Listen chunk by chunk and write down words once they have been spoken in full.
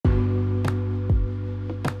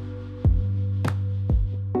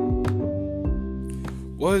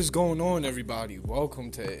What is going on, everybody?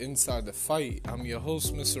 Welcome to Inside the Fight. I'm your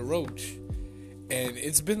host, Mr. Roach. And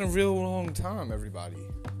it's been a real long time, everybody.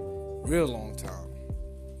 Real long time.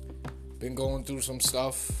 Been going through some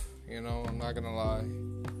stuff, I'm not gonna lie.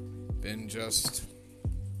 Been just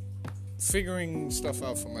figuring stuff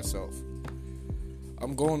out for myself.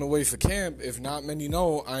 I'm going away for camp. If not many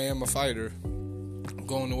know, I am a fighter. I'm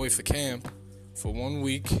going away for camp for 1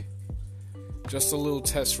 week. Just a little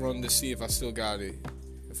test run to see if I still got it.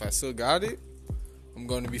 If I still got it, I'm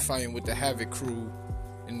going to be fighting with the Havoc crew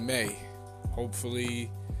in May. Hopefully,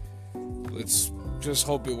 let's just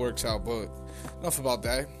hope it works out. But enough about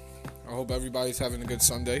that. I hope everybody's having a good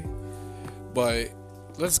Sunday. But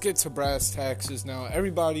let's get to brass taxes now.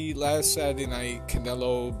 Everybody, last Saturday night,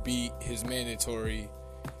 Canelo beat his mandatory.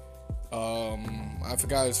 I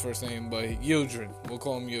forgot his first name, but Yildirim. We'll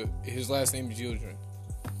call him his last name is Yildirim.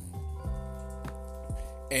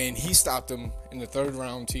 And he stopped him in the third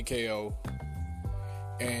round TKO.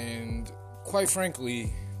 And quite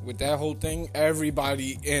frankly, with that whole thing,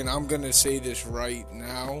 everybody, and I'm going to say this right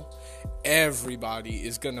now, everybody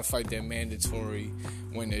is going to fight their mandatory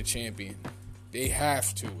when they're champion. They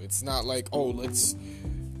have to. It's not like, let's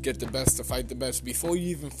get the best to fight the best. Before you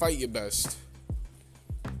even fight your best,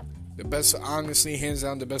 the best, honestly, hands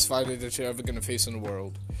down, the best fighter that you're ever going to face in the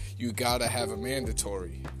world, you got to have a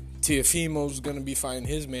mandatory. Teofimo's going to be fighting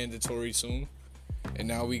his mandatory soon. And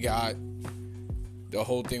now we got the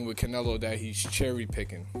whole thing with Canelo that he's cherry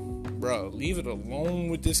picking. Bruh, leave it alone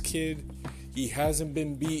with this kid. He hasn't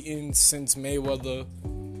been beaten since Mayweather.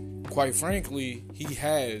 Quite frankly, he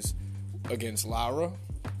has against Lara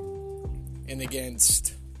and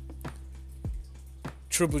against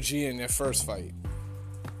Triple G in their first fight.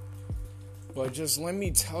 But just let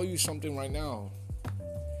me tell you something right now.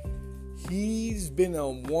 He's been a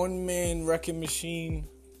one-man wrecking machine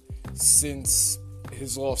since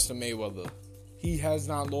his loss to Mayweather. He has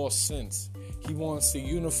not lost since. He wants to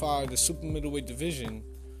unify the super middleweight division,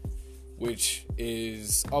 which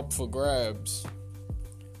is up for grabs,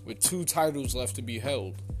 with 2 titles left to be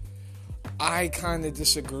held. I kind of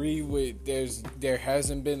disagree with there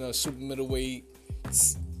hasn't been a super middleweight,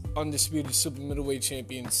 undisputed super middleweight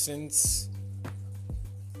champion since.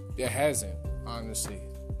 There hasn't, honestly.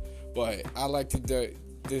 But I like to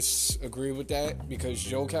disagree with that because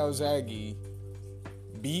Joe Calzaghe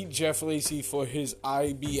beat Jeff Lacy for his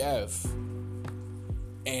IBF,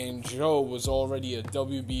 and Joe was already the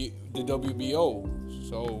WBO.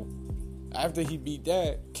 So after he beat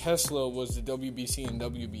that, Kessler was the WBC and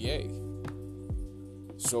WBA.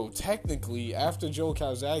 So technically, after Joe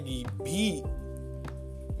Calzaghe beat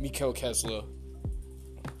Mikkel Kessler,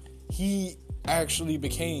 he actually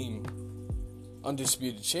became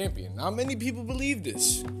undisputed champion. Not many people believe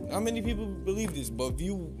this. But if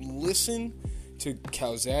you listen to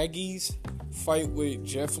Calzaghe's fight with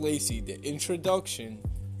Jeff Lacy, the introduction,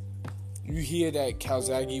 you hear that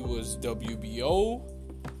Calzaghe was WBO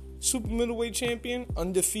super middleweight champion,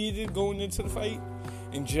 undefeated going into the fight,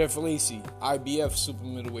 and Jeff Lacy, IBF super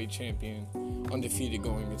middleweight champion, undefeated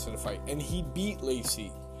going into the fight. And he beat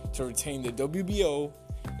Lacy to retain the WBO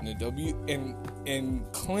and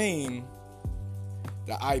and claim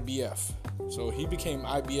the IBF. So he became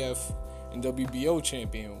IBF and WBO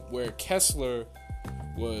champion, where Kessler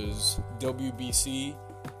was WBC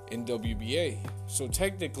and WBA. So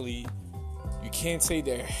technically, you can't say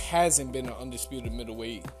there hasn't been an undisputed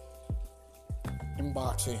middleweight in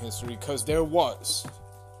boxing history, because there was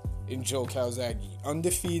in Joe Calzaghe,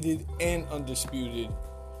 undefeated and undisputed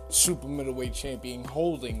super middleweight champion,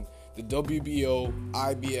 holding the WBO,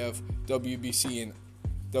 IBF, WBC, and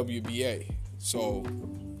WBA. So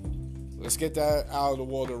let's get that out of the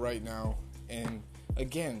water right now. And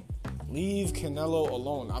again, leave Canelo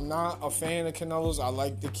alone. I'm not a fan of Canelo's. I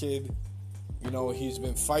like the kid. He's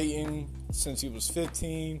been fighting since he was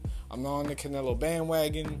 15. I'm not on the Canelo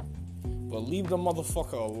bandwagon. But leave the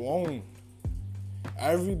motherfucker alone.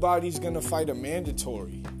 Everybody's going to fight a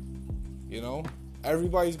mandatory.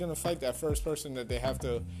 Everybody's going to fight that first person that they have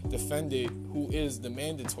to defend it, who is the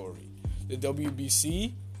mandatory. The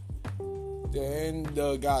WBC, then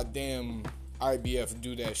the goddamn IBF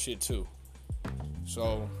do that shit too.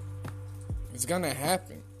 So it's gonna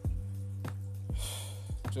happen.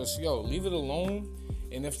 Just leave it alone.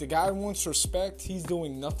 And if the guy wants respect, he's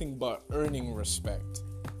doing nothing but earning respect.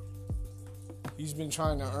 He's been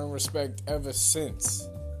trying to earn respect ever since.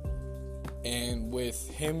 And with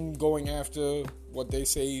him going after what they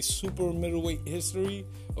say super middleweight history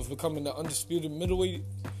of becoming the undisputed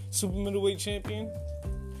super middleweight champion,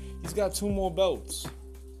 he's got 2 more belts.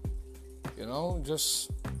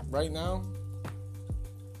 Just right now,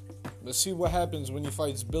 Let's see what happens when he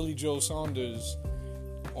fights Billy Joe Saunders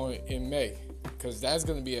in May, because that's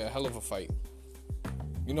going to be a hell of a fight.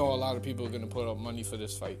 You know, a lot of people are going to put up money for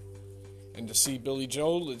this fight. And to see Billy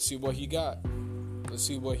Joe, let's see what he got. Let's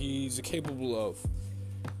see what he's capable of.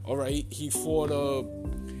 All right, he fought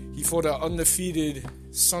an undefeated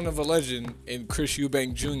son of a legend in Chris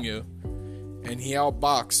Eubank Jr., and he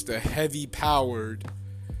outboxed the heavy-powered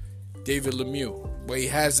David Lemieux. But he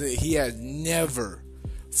has never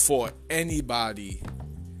fought anybody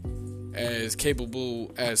as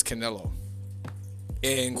capable as Canelo.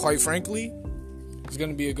 And quite frankly, it's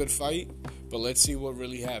going to be a good fight, but let's see what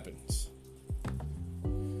really happens.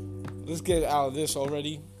 Let's get out of this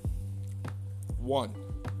already.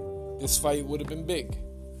 1, this fight would have been big.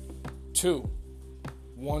 2,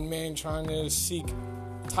 one man trying to seek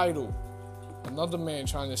title, another man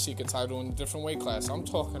trying to seek a title in a different weight class. I'm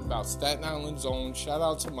talking about Staten Island Zone. Shout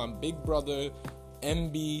out to my big brother,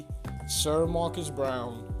 MB, Sir Marcus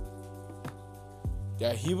Brown,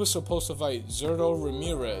 that he was supposed to fight Zurdo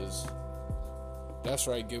Ramirez. That's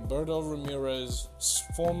right, Gilberto Ramirez,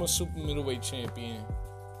 former super middleweight champion,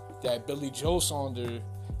 that Billy Joe Saunders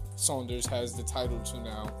has the title to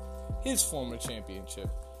now, his former championship.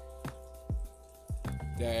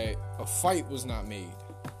 That a fight was not made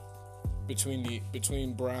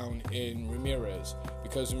between Brown and Ramirez,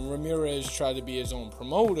 because Ramirez tried to be his own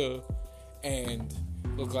promoter and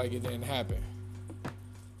looked like it didn't happen.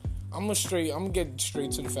 I'm gonna get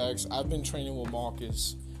straight to the facts. I've been training with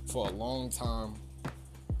Marcus for a long time.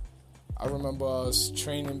 I remember us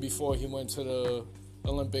training before he went to the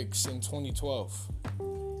Olympics in 2012.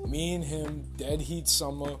 Me and him, dead heat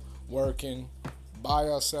summer, working by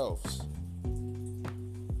ourselves.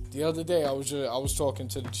 The other day, I was talking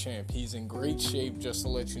to the champ. He's in great shape, just to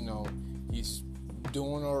let you know. He's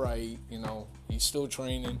doing all right, you know. He's still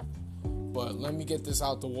training. But let me get this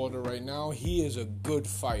out the water right now. He is a good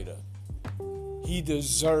fighter. He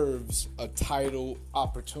deserves a title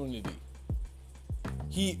opportunity.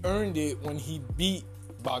 He earned it when he beat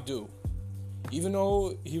Badu. Even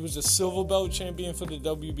though he was a silver belt champion for the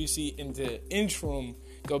WBC and the interim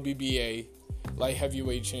WBA light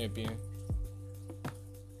heavyweight champion.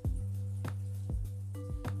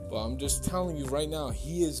 But I'm just telling you right now,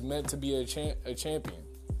 he is meant to be a champion.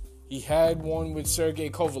 He had one with Sergey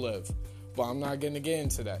Kovalev, but I'm not going to get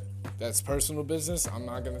into that. That's personal business. I'm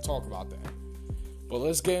not going to talk about that. But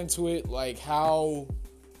let's get into it, like how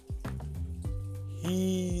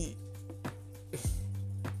he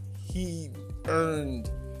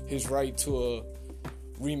earned his right to a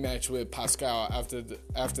rematch with Pascal after the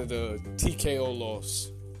TKO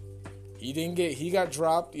loss. He got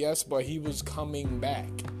dropped, yes, but he was coming back.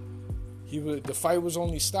 The fight was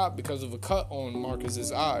only stopped because of a cut on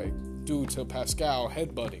Marcus's eye due to Pascal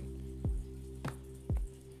headbutting.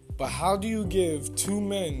 But how do you give two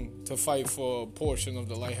men to fight for a portion of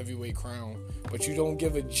the light heavyweight crown, but you don't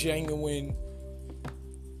give a genuine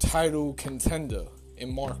title contender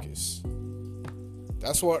in Marcus?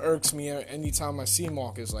 That's what irks me anytime I see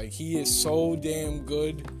Marcus. Like, he is so damn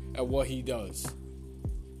good at what he does.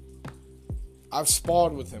 I've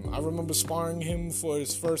sparred with him. I remember sparring him for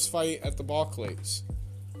his first fight at the Barclays.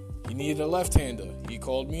 He needed a left-hander. He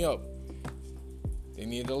called me up. They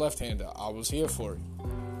needed a left-hander. I was here for it.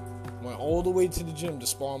 Went all the way to the gym to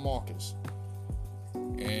spar Marcus.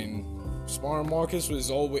 And sparring Marcus was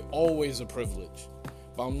always a privilege.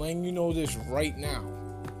 But I'm letting you know this right now,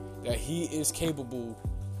 that he is capable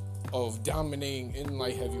of dominating in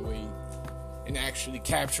light heavyweight and actually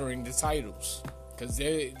capturing the titles. Because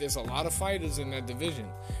there's a lot of fighters in that division.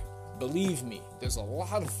 Believe me, there's a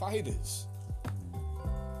lot of fighters.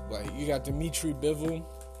 Like, you got Dimitri Bivol.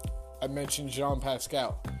 I mentioned Jean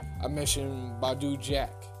Pascal. I mentioned Badu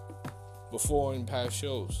Jack before in past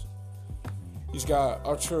shows. He's got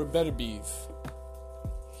Artur Beterbiev.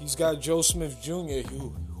 He's got Joe Smith Jr.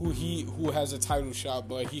 who has a title shot,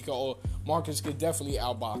 but Marcus could definitely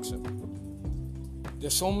outbox him.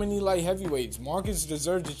 There's so many light heavyweights. Marcus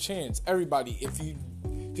deserves a chance. Everybody, if you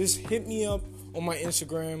just hit me up on my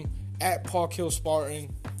Instagram at Park Hill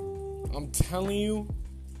Spartan, I'm telling you,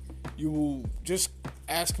 you will just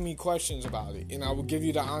ask me questions about it, and I will give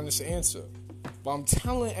you the honest answer. But I'm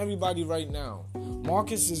telling everybody right now,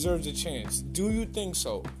 Marcus deserves a chance. Do you think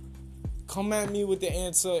so? Come at me with the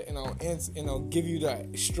answer, and I'll give you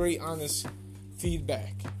that straight, honest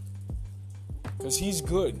feedback. Because he's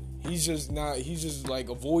good. He's just like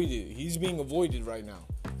avoided. He's being avoided right now.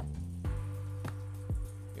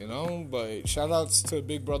 You know, but shout outs to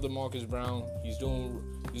big brother Marcus Brown. He's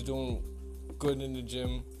doing good in the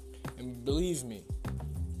gym. And believe me,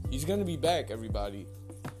 he's gonna be back, everybody.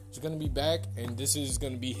 He's going to be back, and this is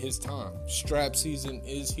going to be his time. Strap season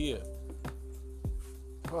is here.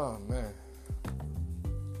 Oh, man.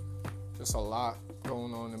 Just a lot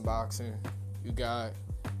going on in boxing. You got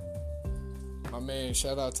my man,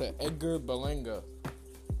 shout out to Edgar Berlanga.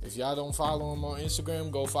 If y'all don't follow him on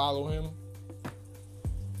Instagram, go follow him.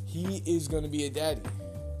 He is going to be a daddy.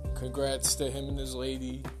 Congrats to him and his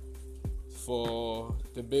lady for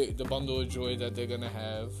the bundle of joy that they're going to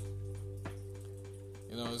have.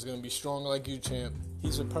 You know, it's going to be strong like you, champ.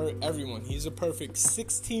 He's a perfect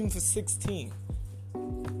 16 for 16.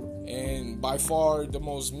 And by far the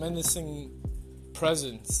most menacing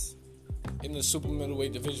presence in the super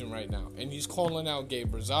middleweight division right now. And he's calling out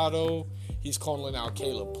Gabe Rosado. He's calling out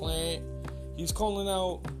Caleb Plant. He's calling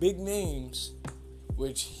out big names,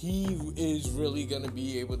 which he is really going to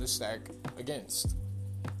be able to stack against.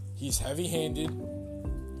 He's heavy-handed.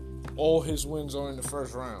 All his wins are in the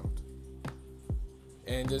first round.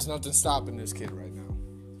 And there's nothing stopping this kid right now.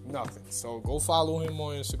 Nothing. So go follow him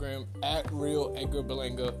on Instagram,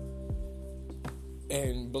 @RealEdgarBerlanga.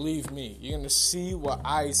 And believe me, you're going to see what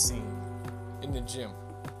I see in the gym.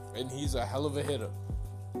 And he's a hell of a hitter.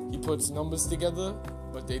 He puts numbers together,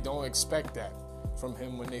 but they don't expect that from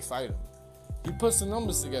him when they fight him. He puts the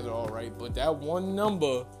numbers together all right, but that one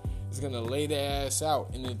number is going to lay their ass out.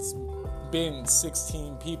 And it's been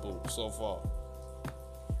 16 people so far.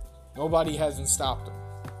 Nobody hasn't stopped him.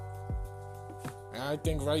 And I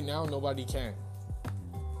think right now nobody can.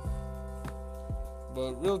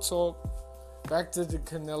 But real talk, back to the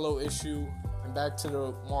Canelo issue and back to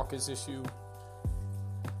the Marcus issue.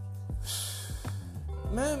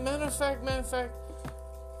 Matter of fact,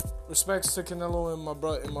 respects to Canelo and my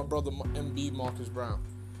brother MB Marcus Brown.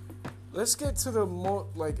 Let's get to the more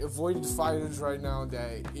avoided fighters right now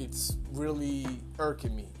that it's really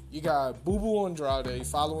irking me. You got Boo Boo Andrade,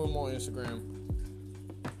 follow him on Instagram.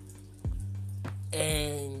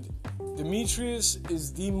 And Demetrius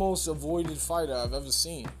is the most avoided fighter I've ever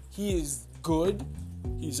seen. He is good.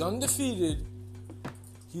 He's undefeated.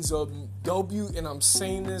 He's a W, and I'm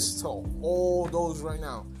saying this to all those right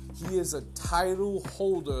now. He is a title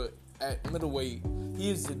holder at middleweight. He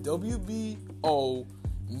is the WBO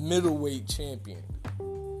middleweight champion.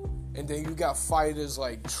 And then you got fighters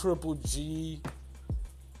like Triple G,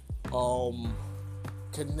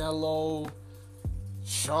 Canelo,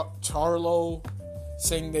 Charlo,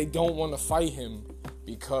 saying they don't want to fight him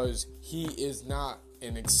because he is not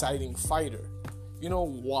an exciting fighter. You know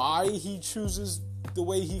why he chooses the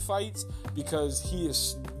way he fights? Because he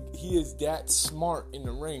is that smart in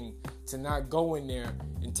the ring to not go in there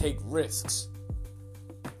and take risks.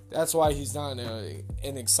 That's why he's not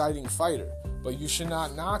an exciting fighter. But you should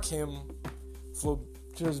not knock him for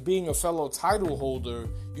just being a fellow title holder.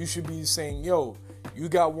 You should be saying, yo, you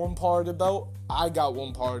got one part of the belt, I got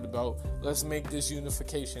one part of the belt. Let's make this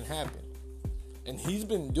unification happen. And he's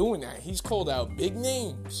been doing that. He's called out big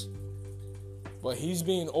names. But he's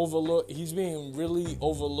being overlooked. He's being really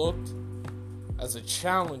overlooked as a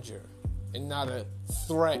challenger and not a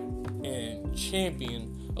threat and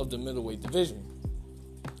champion of the middleweight division.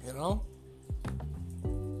 You know?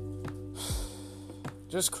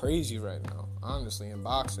 Just crazy right now, honestly, in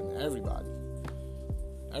boxing. Everybody.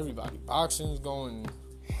 Boxing's going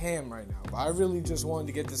ham right now. But I really just wanted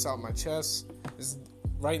to get this out my chest.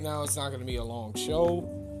 Right now, it's not going to be a long show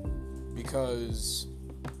because,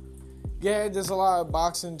 yeah, there's a lot of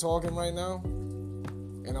boxing talking right now.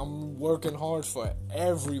 And I'm working hard for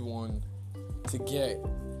everyone to get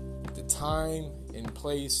the time and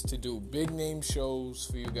place to do big name shows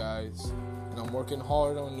for you guys. And I'm working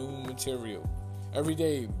hard on new material. Every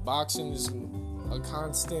day, boxing is a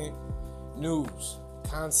constant news,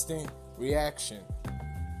 constant reaction.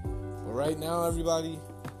 But right now, everybody,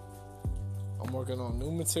 I'm working on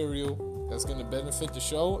new material that's going to benefit the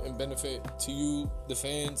show and benefit to you, the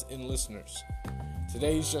fans and listeners.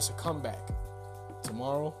 Today's just a comeback.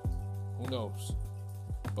 Tomorrow, who knows?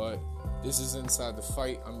 But this is Inside the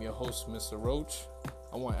Fight. I'm your host, Mr. Roach.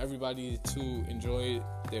 I want everybody to enjoy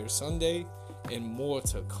their Sunday and more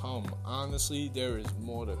to come. Honestly, there is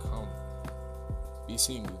more to come. Be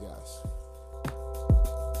seeing you guys.